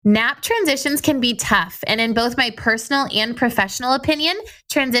Nap transitions can be tough, and in both my personal and professional opinion,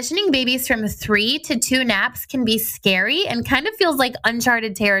 transitioning babies from 3 to 2 naps can be scary and kind of feels like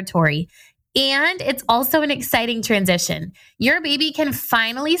uncharted territory. And it's also an exciting transition. Your baby can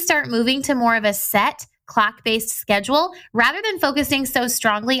finally start moving to more of a set, clock-based schedule rather than focusing so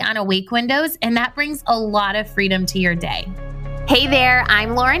strongly on awake windows, and that brings a lot of freedom to your day. Hey there,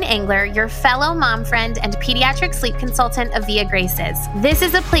 I'm Lauren Engler, your fellow mom friend and pediatric sleep consultant of Via Graces. This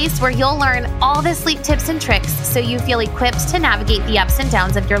is a place where you'll learn all the sleep tips and tricks so you feel equipped to navigate the ups and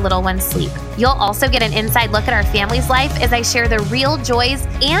downs of your little one's sleep. You'll also get an inside look at our family's life as I share the real joys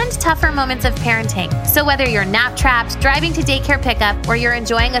and tougher moments of parenting. So whether you're nap trapped, driving to daycare pickup, or you're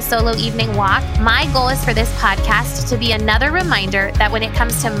enjoying a solo evening walk, my goal is for this podcast to be another reminder that when it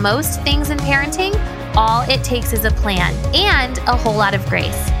comes to most things in parenting, all it takes is a plan and a whole lot of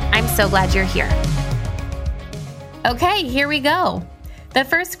grace. I'm so glad you're here. Okay, here we go. The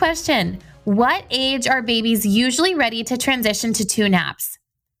first question, what age are babies usually ready to transition to 2 naps?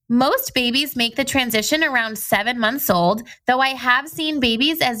 Most babies make the transition around 7 months old, though I have seen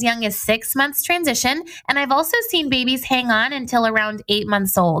babies as young as 6 months transition, and I've also seen babies hang on until around 8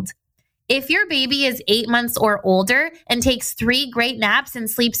 months old. If your baby is 8 months or older and takes 3 great naps and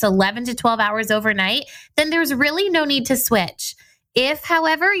sleeps 11 to 12 hours overnight, then there's really no need to switch. If,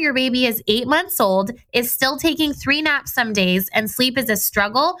 however, your baby is 8 months old, is still taking 3 naps some days, and sleep is a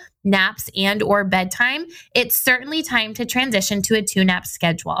struggle, naps and or bedtime, it's certainly time to transition to a 2-nap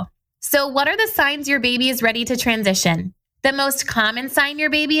schedule. So what are the signs your baby is ready to transition? The most common sign your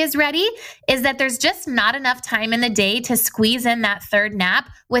baby is ready is that there's just not enough time in the day to squeeze in that 3rd nap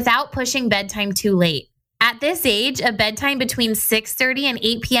without pushing bedtime too late. At this age, a bedtime between 6:30 and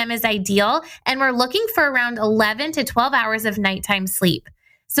 8 p.m. is ideal, and we're looking for around 11 to 12 hours of nighttime sleep.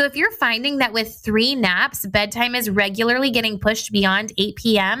 So if you're finding that with 3 naps, bedtime is regularly getting pushed beyond 8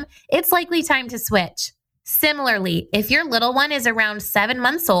 p.m., it's likely time to switch. Similarly, if your little one is around 7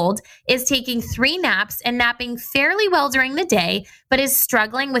 months old, is taking 3 naps and napping fairly well during the day, but is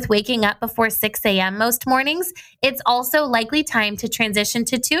struggling with waking up before 6 a.m. most mornings, it's also likely time to transition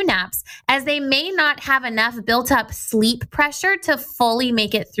to 2 naps, as they may not have enough built-up sleep pressure to fully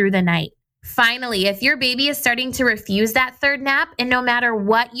make it through the night. Finally, if your baby is starting to refuse that 3rd nap, and no matter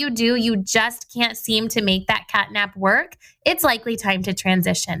what you do, you just can't seem to make that cat nap work, it's likely time to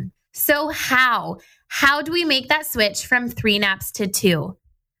transition. So how do we make that switch from 3 naps to 2?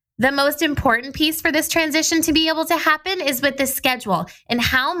 The most important piece for this transition to be able to happen is with the schedule and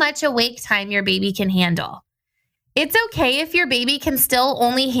how much awake time your baby can handle. It's okay if your baby can still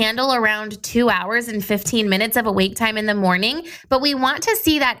only handle around 2 hours and 15 minutes of awake time in the morning, but we want to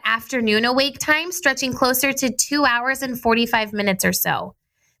see that afternoon awake time stretching closer to 2 hours and 45 minutes or so.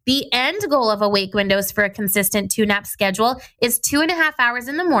 The end goal of awake windows for a consistent 2-nap schedule is 2.5 hours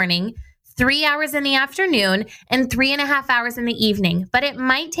in the morning, 3 hours in the afternoon, and 3.5 hours in the evening, but it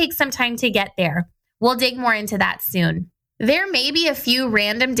might take some time to get there. We'll dig more into that soon. There may be a few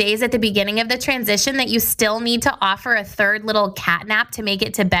random days at the beginning of the transition that you still need to offer a 3rd little cat nap to make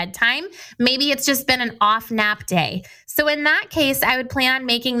it to bedtime. Maybe it's just been an off nap day. So in that case, I would plan on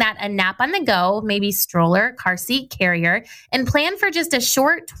making that a nap on the go, maybe stroller, car seat, carrier, and plan for just a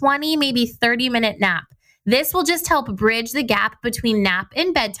short 20, maybe 30-minute nap. This will just help bridge the gap between nap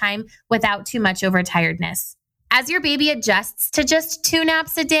and bedtime without too much overtiredness. As your baby adjusts to just 2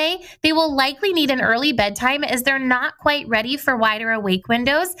 naps a day, they will likely need an early bedtime as they're not quite ready for wider awake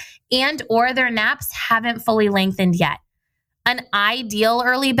windows and or their naps haven't fully lengthened yet. An ideal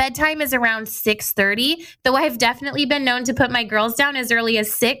early bedtime is around 6:30, though I've definitely been known to put my girls down as early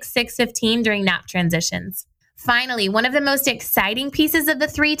as 6:15 during nap transitions. Finally, one of the most exciting pieces of the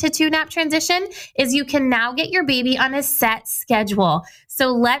 3 to 2 nap transition is you can now get your baby on a set schedule.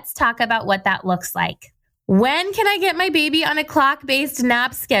 So let's talk about what that looks like. When can I get my baby on a clock-based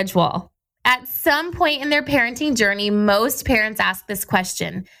nap schedule? At some point in their parenting journey, most parents ask this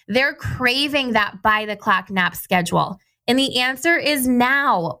question. They're craving that by-the-clock nap schedule. And the answer is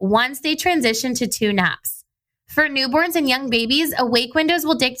now, once they transition to 2 naps. For newborns and young babies, awake windows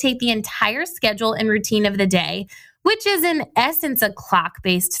will dictate the entire schedule and routine of the day, which is in essence a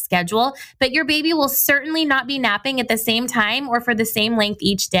clock-based schedule, but your baby will certainly not be napping at the same time or for the same length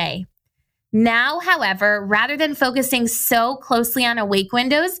each day. Now, however, rather than focusing so closely on awake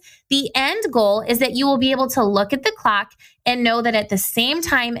windows, the end goal is that you will be able to look at the clock and know that at the same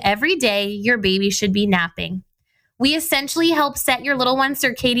time every day, your baby should be napping. We essentially help set your little one's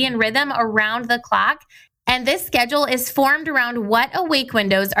circadian rhythm around the clock, and this schedule is formed around what awake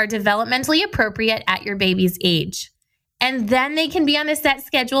windows are developmentally appropriate at your baby's age. And then they can be on a set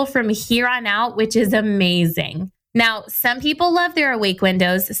schedule from here on out, which is amazing. Now, some people love their awake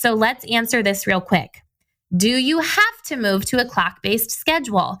windows, so let's answer this real quick. Do you have to move to a clock-based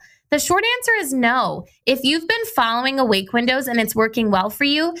schedule? The short answer is no. If you've been following awake windows and it's working well for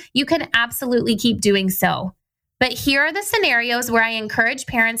you, you can absolutely keep doing so. But here are the scenarios where I encourage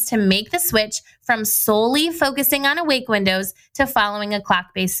parents to make the switch from solely focusing on awake windows to following a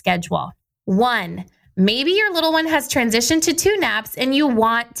clock-based schedule. 1, maybe your little one has transitioned to 2 naps and you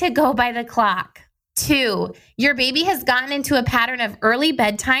want to go by the clock. 2, your baby has gotten into a pattern of early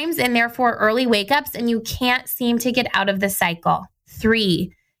bedtimes and therefore early wake-ups and you can't seem to get out of the cycle.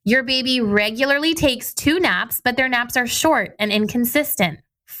 3, your baby regularly takes 2 naps, but their naps are short and inconsistent.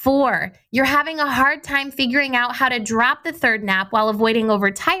 4, you're having a hard time figuring out how to drop the 3rd nap while avoiding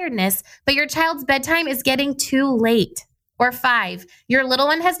overtiredness, but your child's bedtime is getting too late. Or 5, your little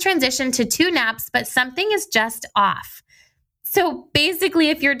one has transitioned to 2 naps, but something is just off. So basically,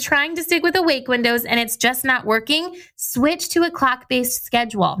 if you're trying to stick with awake windows and it's just not working, switch to a clock-based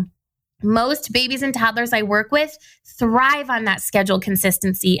schedule. Most babies and toddlers I work with thrive on that schedule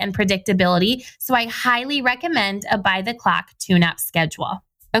consistency and predictability, so I highly recommend a by-the-clock 2-nap schedule.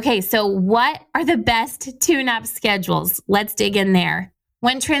 Okay, so what are the best 2-nap schedules? Let's dig in there.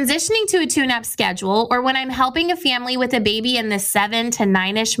 When transitioning to a 2-nap schedule, or when I'm helping a family with a baby in the 7 to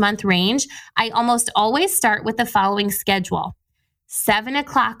 9-ish month range, I almost always start with the following schedule. 7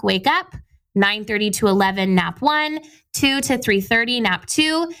 o'clock wake up, 9:30 to 11 nap 1, 2 to 3:30 nap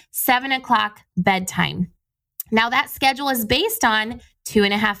 2, 7 o'clock bedtime. Now that schedule is based on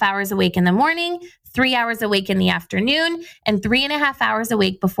 2.5 hours awake in the morning, 3 hours awake in the afternoon, and 3.5 hours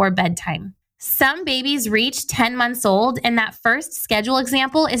awake before bedtime. Some babies reach 10 months old and that first schedule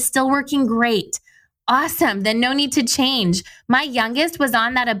example is still working great. Awesome, then no need to change. My youngest was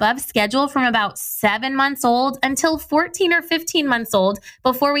on that above schedule from about 7 months old until 14 or 15 months old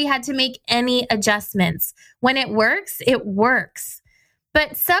before we had to make any adjustments. When it works, it works.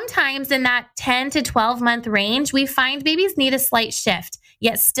 But sometimes in that 10 to 12 month range, we find babies need a slight shift,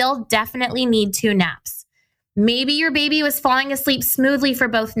 yet still definitely need 2 naps. Maybe your baby was falling asleep smoothly for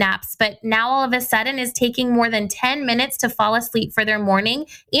both naps, but now all of a sudden is taking more than 10 minutes to fall asleep for their morning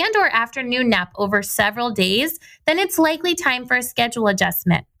and or afternoon nap over several days, then it's likely time for a schedule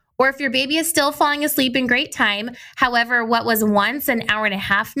adjustment. Or if your baby is still falling asleep in great time, however, what was once an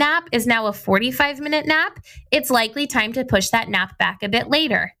hour-and-a-half nap is now a 45-minute nap, it's likely time to push that nap back a bit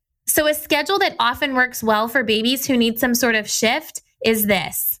later. So a schedule that often works well for babies who need some sort of shift is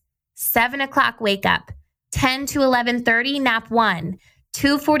this: 7 o'clock wake up, 10 to 11:30 nap 1,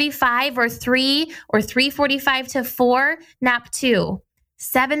 2:45 or 3 or 3:45 to 4 nap 2,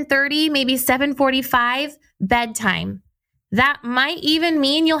 7:30, maybe 7:45 bedtime. That might even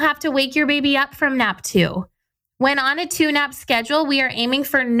mean you'll have to wake your baby up from nap 2. When on a 2-nap schedule, we are aiming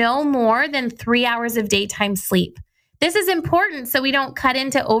for no more than 3 hours of daytime sleep. This is important so we don't cut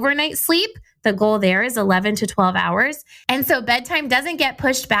into overnight sleep. The goal there is 11 to 12 hours. And so bedtime doesn't get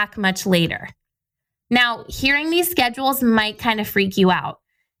pushed back much later. Now, hearing these schedules might kind of freak you out.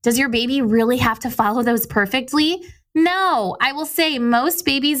 Does your baby really have to follow those perfectly? No, I will say most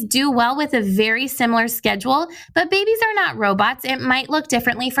babies do well with a very similar schedule, but babies are not robots. It might look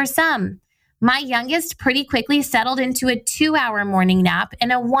differently for some. My youngest pretty quickly settled into a 2-hour morning nap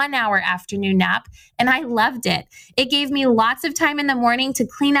and a 1-hour afternoon nap, and I loved it. It gave me lots of time in the morning to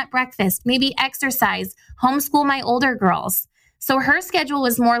clean up breakfast, maybe exercise, homeschool my older girls. So her schedule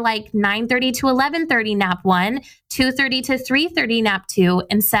was more like 9:30 to 11:30 nap 1, 2:30 to 3:30 nap 2,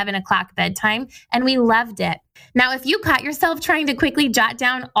 and 7 o'clock bedtime, and we loved it. Now, if you caught yourself trying to quickly jot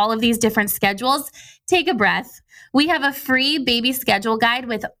down all of these different schedules, take a breath. We have a free baby schedule guide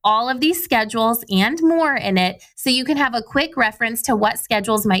with all of these schedules and more in it, so you can have a quick reference to what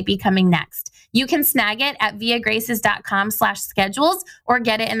schedules might be coming next. You can snag it at viagraces.com/schedules or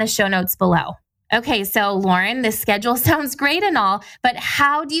get it in the show notes below. Okay, so Lauren, this schedule sounds great and all, but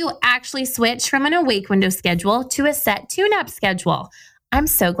how do you actually switch from an awake window schedule to a set 2-nap schedule? I'm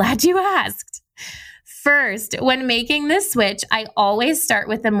so glad you asked. First, when making this switch, I always start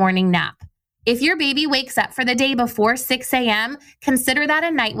with the morning nap. If your baby wakes up for the day before 6 a.m., consider that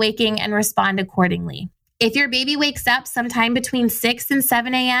a night waking and respond accordingly. If your baby wakes up sometime between 6 and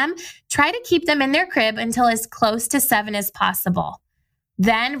 7 a.m., try to keep them in their crib until as close to 7 as possible.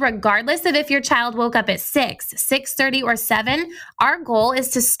 Then, regardless of if your child woke up at 6, 6:30, or 7, our goal is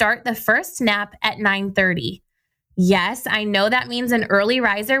to start the first nap at 9:30. Yes, I know that means an early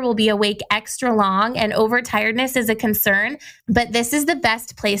riser will be awake extra long and overtiredness is a concern, but this is the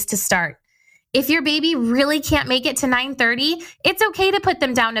best place to start. If your baby really can't make it to 9:30, it's okay to put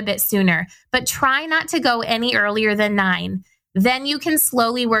them down a bit sooner, but try not to go any earlier than 9. Then you can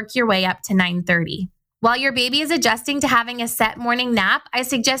slowly work your way up to 9:30. While your baby is adjusting to having a set morning nap, I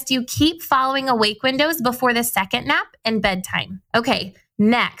suggest you keep following awake windows before the second nap and bedtime. Okay,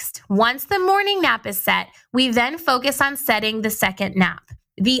 next, once the morning nap is set, we then focus on setting the second nap.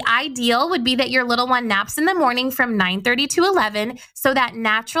 The ideal would be that your little one naps in the morning from 9:30 to 11, so that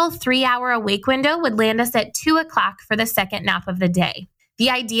natural 3-hour awake window would land us at 2 o'clock for the second nap of the day. The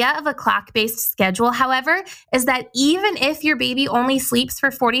idea of a clock-based schedule, however, is that even if your baby only sleeps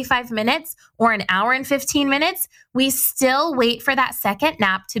for 45 minutes or an hour and 15 minutes, we still wait for that second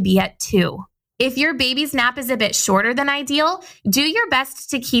nap to be at 2. If your baby's nap is a bit shorter than ideal, do your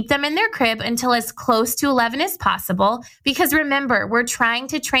best to keep them in their crib until as close to 11 as possible, because remember, we're trying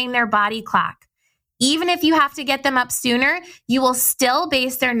to train their body clock. Even if you have to get them up sooner, you will still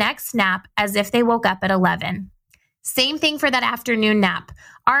base their next nap as if they woke up at 11. Same thing for that afternoon nap.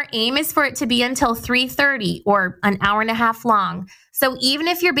 Our aim is for it to be until 3:30 or an hour and a half long. So even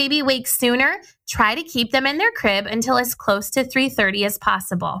if your baby wakes sooner, try to keep them in their crib until as close to 3:30 as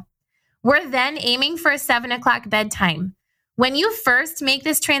possible. We're then aiming for a 7 o'clock bedtime. When you first make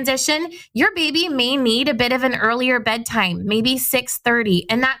this transition, your baby may need a bit of an earlier bedtime, maybe 6:30,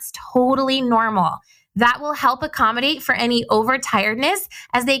 and that's totally normal. That will help accommodate for any overtiredness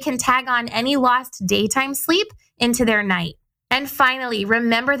as they can tag on any lost daytime sleep into their night. And finally,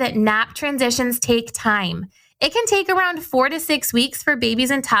 remember that nap transitions take time. It can take around 4 to 6 weeks for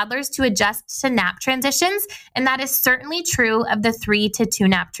babies and toddlers to adjust to nap transitions, and that is certainly true of the 3 to 2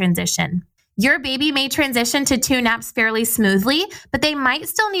 nap transition. Your baby may transition to 2 naps fairly smoothly, but they might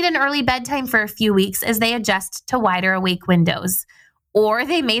still need an early bedtime for a few weeks as they adjust to wider awake windows. Or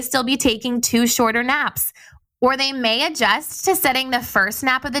they may still be taking 2 shorter naps. Or they may adjust to setting the first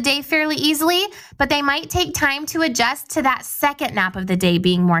nap of the day fairly easily, but they might take time to adjust to that second nap of the day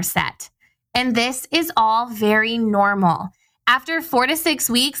being more set. And this is all very normal. After 4 to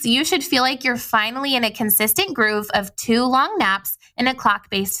 6 weeks, you should feel like you're finally in a consistent groove of 2 long naps and a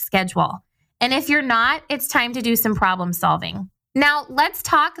clock-based schedule. And if you're not, it's time to do some problem solving. Now, let's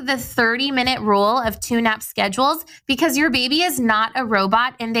talk the 30-minute rule of 2 nap schedules, because your baby is not a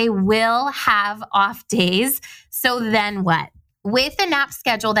robot and they will have off days. So then what? With a nap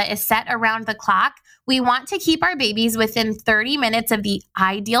schedule that is set around the clock, we want to keep our babies within 30 minutes of the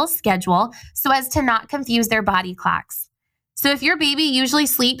ideal schedule so as to not confuse their body clocks. So if your baby usually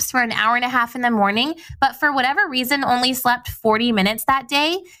sleeps for an hour and a half in the morning, but for whatever reason only slept 40 minutes that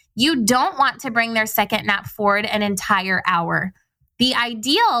day, you don't want to bring their second nap forward an entire hour. The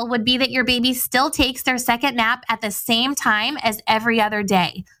ideal would be that your baby still takes their second nap at the same time as every other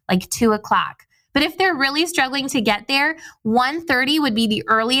day, like 2 o'clock. But if they're really struggling to get there, 1:30 would be the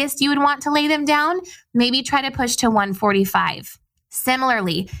earliest you would want to lay them down. Maybe try to push to 1:45.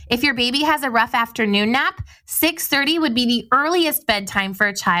 Similarly, if your baby has a rough afternoon nap, 6:30 would be the earliest bedtime for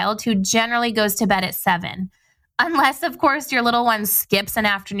a child who generally goes to bed at 7. Unless, of course, your little one skips an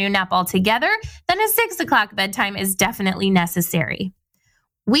afternoon nap altogether, then a 6 o'clock bedtime is definitely necessary.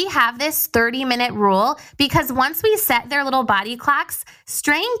 We have this 30-minute rule because once we set their little body clocks,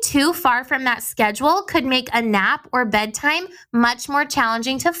 straying too far from that schedule could make a nap or bedtime much more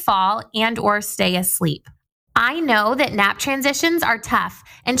challenging to fall and or stay asleep. I know that nap transitions are tough,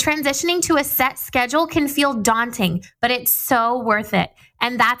 and transitioning to a set schedule can feel daunting, but it's so worth it.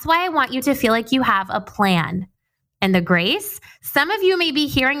 And that's why I want you to feel like you have a plan. And the grace? Some of you may be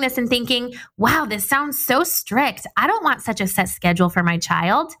hearing this and thinking, wow, this sounds so strict. I don't want such a set schedule for my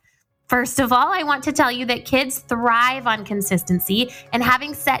child. First of all, I want to tell you that kids thrive on consistency, and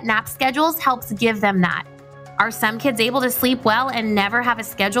having set nap schedules helps give them that. Are some kids able to sleep well and never have a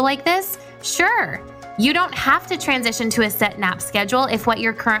schedule like this? Sure. You don't have to transition to a set nap schedule if what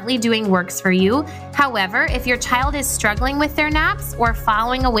you're currently doing works for you. However, if your child is struggling with their naps or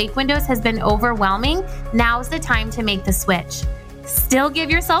following awake windows has been overwhelming, now's the time to make the switch. Still give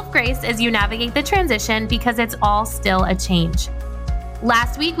yourself grace as you navigate the transition because it's all still a change.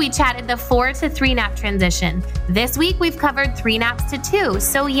 Last week, we chatted the 4 to 3 nap transition. This week, we've covered 3 naps to 2.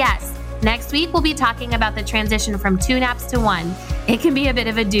 So yes, next week, we'll be talking about the transition from 2 naps to 1. It can be a bit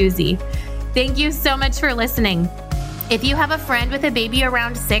of a doozy. Thank you so much for listening. If you have a friend with a baby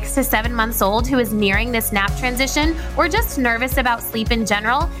around 6 to 7 months old who is nearing this nap transition or just nervous about sleep in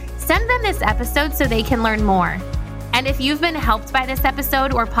general, send them this episode so they can learn more. And if you've been helped by this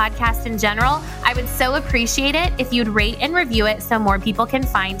episode or podcast in general, I would so appreciate it if you'd rate and review it so more people can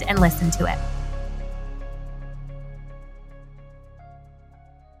find and listen to it.